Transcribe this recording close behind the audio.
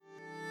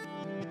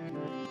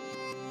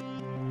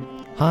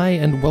Hi,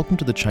 and welcome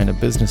to the China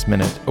Business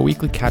Minute, a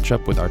weekly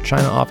catch-up with our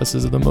China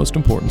offices of the most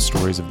important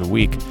stories of the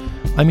week.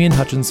 I'm Ian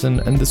Hutchinson,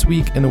 and this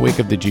week, in the wake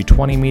of the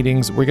G20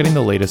 meetings, we're getting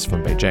the latest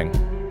from Beijing.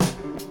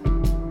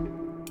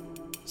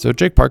 So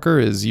Jake Parker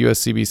is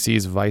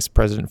USCBC's Vice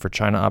President for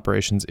China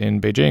Operations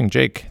in Beijing.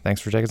 Jake, thanks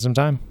for taking some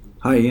time.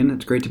 Hi, Ian.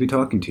 It's great to be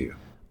talking to you.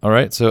 All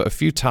right, so a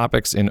few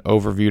topics in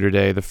overview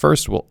today. The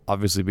first will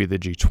obviously be the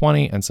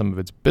G20 and some of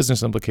its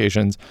business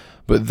implications,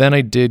 but then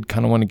I did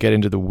kind of want to get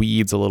into the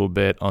weeds a little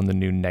bit on the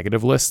new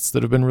negative lists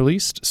that have been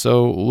released.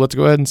 So let's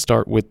go ahead and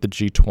start with the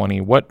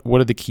G20. What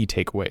are the key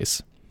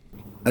takeaways?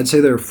 I'd say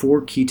there are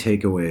four key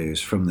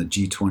takeaways from the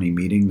G20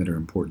 meeting that are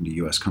important to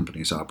U.S.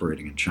 companies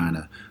operating in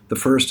China. The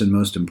first and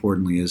most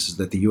importantly is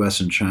that the U.S.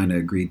 and China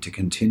agreed to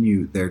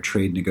continue their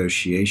trade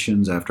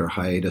negotiations after a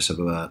hiatus of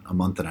about a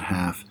month and a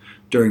half,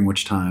 during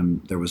which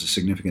time there was a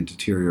significant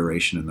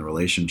deterioration in the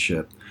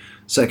relationship.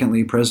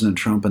 Secondly, President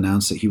Trump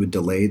announced that he would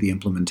delay the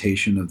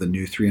implementation of the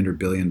new $300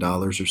 billion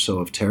or so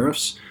of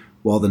tariffs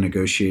while the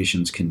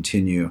negotiations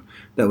continue.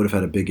 That would have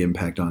had a big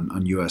impact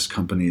on U.S.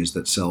 companies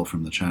that sell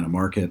from the China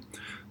market.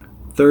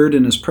 Third,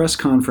 in his press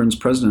conference,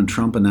 President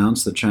Trump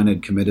announced that China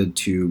had committed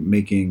to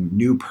making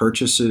new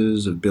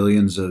purchases of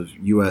billions of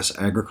U.S.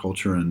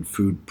 agriculture and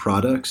food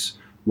products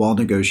while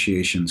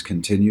negotiations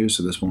continue,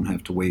 so this won't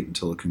have to wait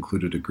until a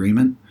concluded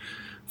agreement.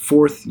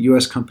 Fourth,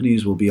 U.S.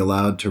 companies will be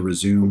allowed to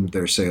resume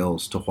their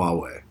sales to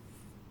Huawei.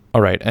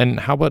 All right, and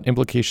how about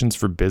implications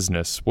for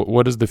business?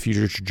 What does the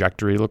future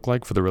trajectory look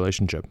like for the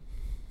relationship?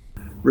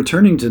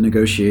 Returning to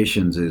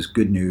negotiations is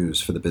good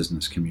news for the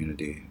business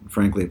community.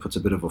 Frankly, it puts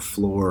a bit of a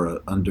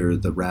floor under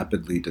the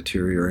rapidly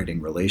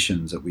deteriorating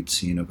relations that we'd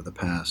seen over the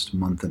past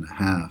month and a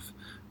half.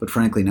 But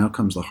frankly, now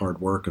comes the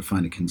hard work of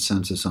finding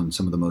consensus on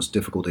some of the most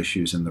difficult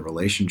issues in the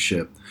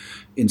relationship.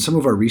 In some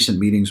of our recent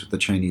meetings with the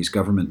Chinese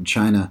government in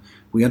China,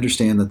 we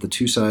understand that the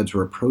two sides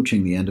were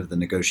approaching the end of the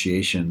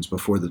negotiations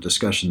before the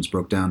discussions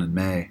broke down in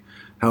May.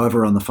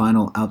 However, on the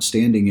final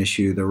outstanding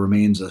issue, there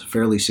remains a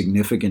fairly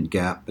significant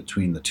gap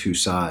between the two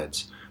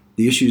sides.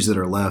 The issues that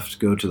are left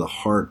go to the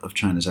heart of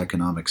China's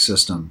economic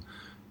system.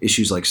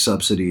 Issues like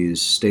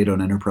subsidies,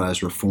 state-owned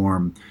enterprise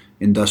reform,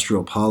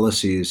 industrial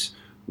policies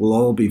will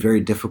all be very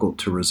difficult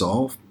to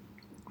resolve.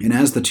 And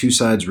as the two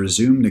sides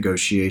resume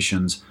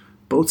negotiations,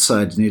 both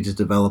sides need to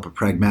develop a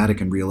pragmatic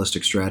and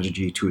realistic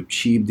strategy to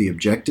achieve the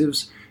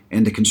objectives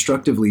and to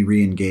constructively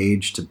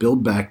re-engage to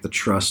build back the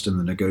trust in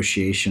the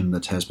negotiation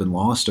that has been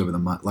lost over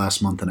the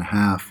last month and a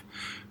half.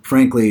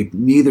 Frankly,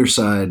 neither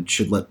side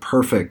should let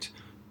perfect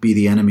be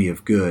the enemy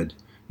of good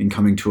in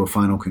coming to a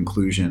final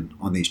conclusion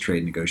on these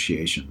trade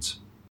negotiations.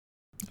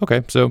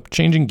 Okay, so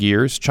changing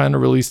gears, China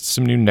released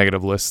some new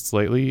negative lists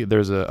lately.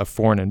 There's a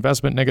foreign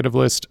investment negative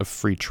list, a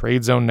free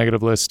trade zone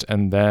negative list,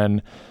 and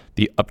then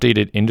the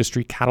updated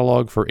industry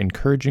catalog for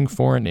encouraging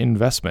foreign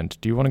investment.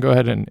 Do you want to go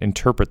ahead and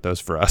interpret those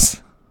for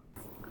us?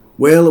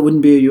 Well, it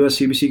wouldn't be a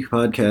USCBC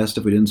podcast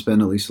if we didn't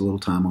spend at least a little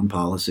time on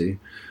policy.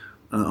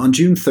 On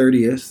June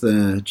 30th,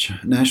 the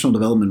National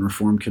Development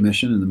Reform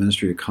Commission and the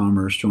Ministry of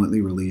Commerce jointly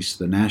released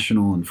the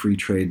National and Free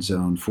Trade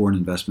Zone Foreign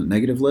Investment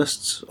Negative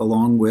Lists,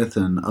 along with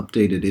an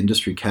updated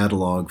industry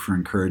catalog for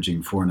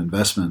encouraging foreign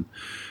investment.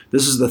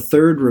 This is the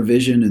third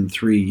revision in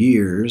 3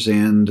 years,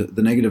 and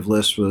the negative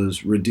list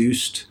was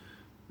reduced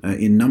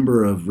in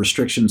number of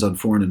restrictions on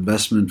foreign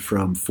investment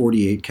from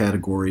 48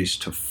 categories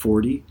to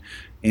 40.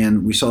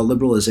 And we saw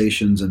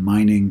liberalizations in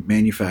mining,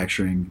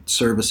 manufacturing,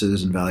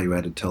 services, and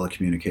value-added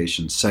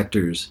telecommunications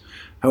sectors.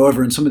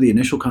 However, in some of the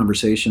initial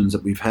conversations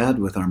that we've had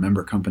with our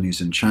member companies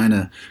in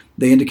China,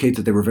 they indicate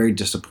that they were very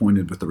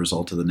disappointed with the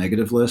result of the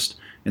negative list,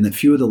 and that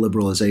few of the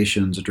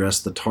liberalizations address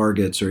the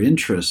targets or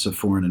interests of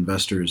foreign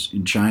investors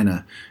in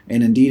China.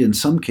 And indeed, in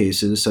some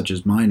cases, such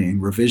as mining,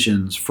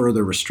 revisions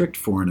further restrict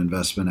foreign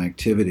investment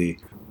activity.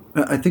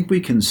 I think we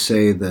can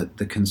say that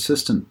the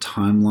consistent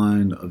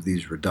timeline of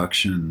these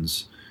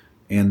reductions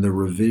and the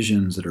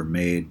revisions that are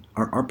made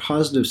are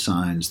positive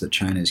signs that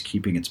China is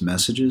keeping its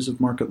messages of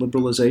market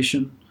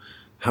liberalization.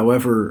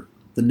 However,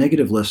 the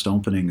negative list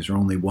openings are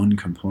only one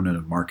component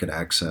of market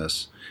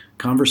access.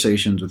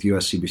 Conversations with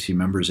USCBC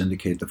members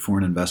indicate that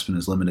foreign investment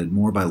is limited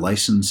more by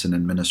license and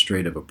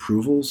administrative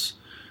approvals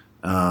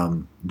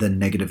than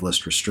negative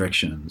list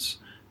restrictions.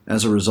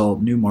 As a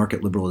result, new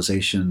market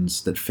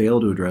liberalizations that fail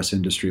to address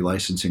industry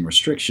licensing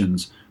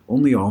restrictions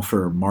only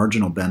offer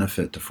marginal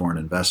benefit to foreign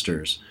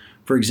investors.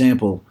 For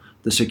example,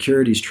 the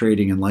securities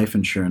trading and life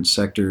insurance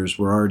sectors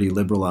were already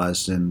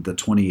liberalized in the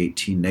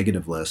 2018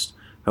 negative list.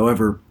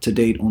 However, to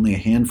date, only a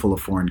handful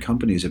of foreign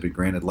companies have been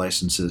granted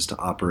licenses to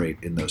operate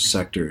in those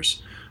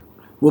sectors.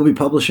 We'll be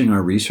publishing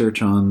our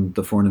research on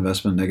the foreign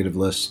investment negative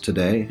list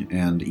today,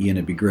 and Ian,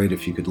 it'd be great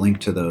if you could link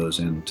to those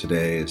in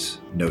today's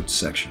notes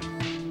section.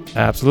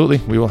 Absolutely.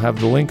 We will have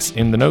the links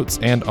in the notes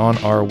and on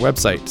our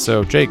website.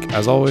 So, Jake,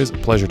 as always, a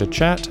pleasure to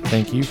chat.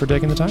 Thank you for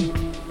taking the time.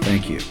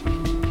 Thank you.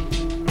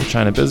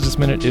 China Business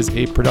Minute is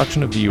a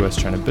production of the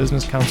U.S.-China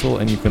Business Council,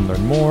 and you can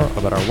learn more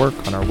about our work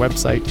on our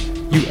website,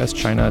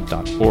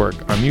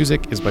 uschina.org. Our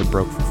music is by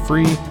Broke for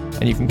Free,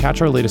 and you can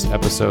catch our latest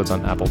episodes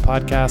on Apple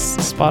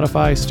Podcasts,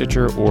 Spotify,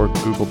 Stitcher, or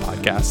Google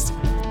Podcasts.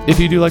 If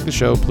you do like the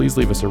show, please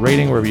leave us a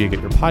rating wherever you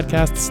get your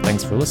podcasts.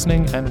 Thanks for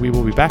listening, and we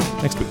will be back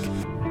next week.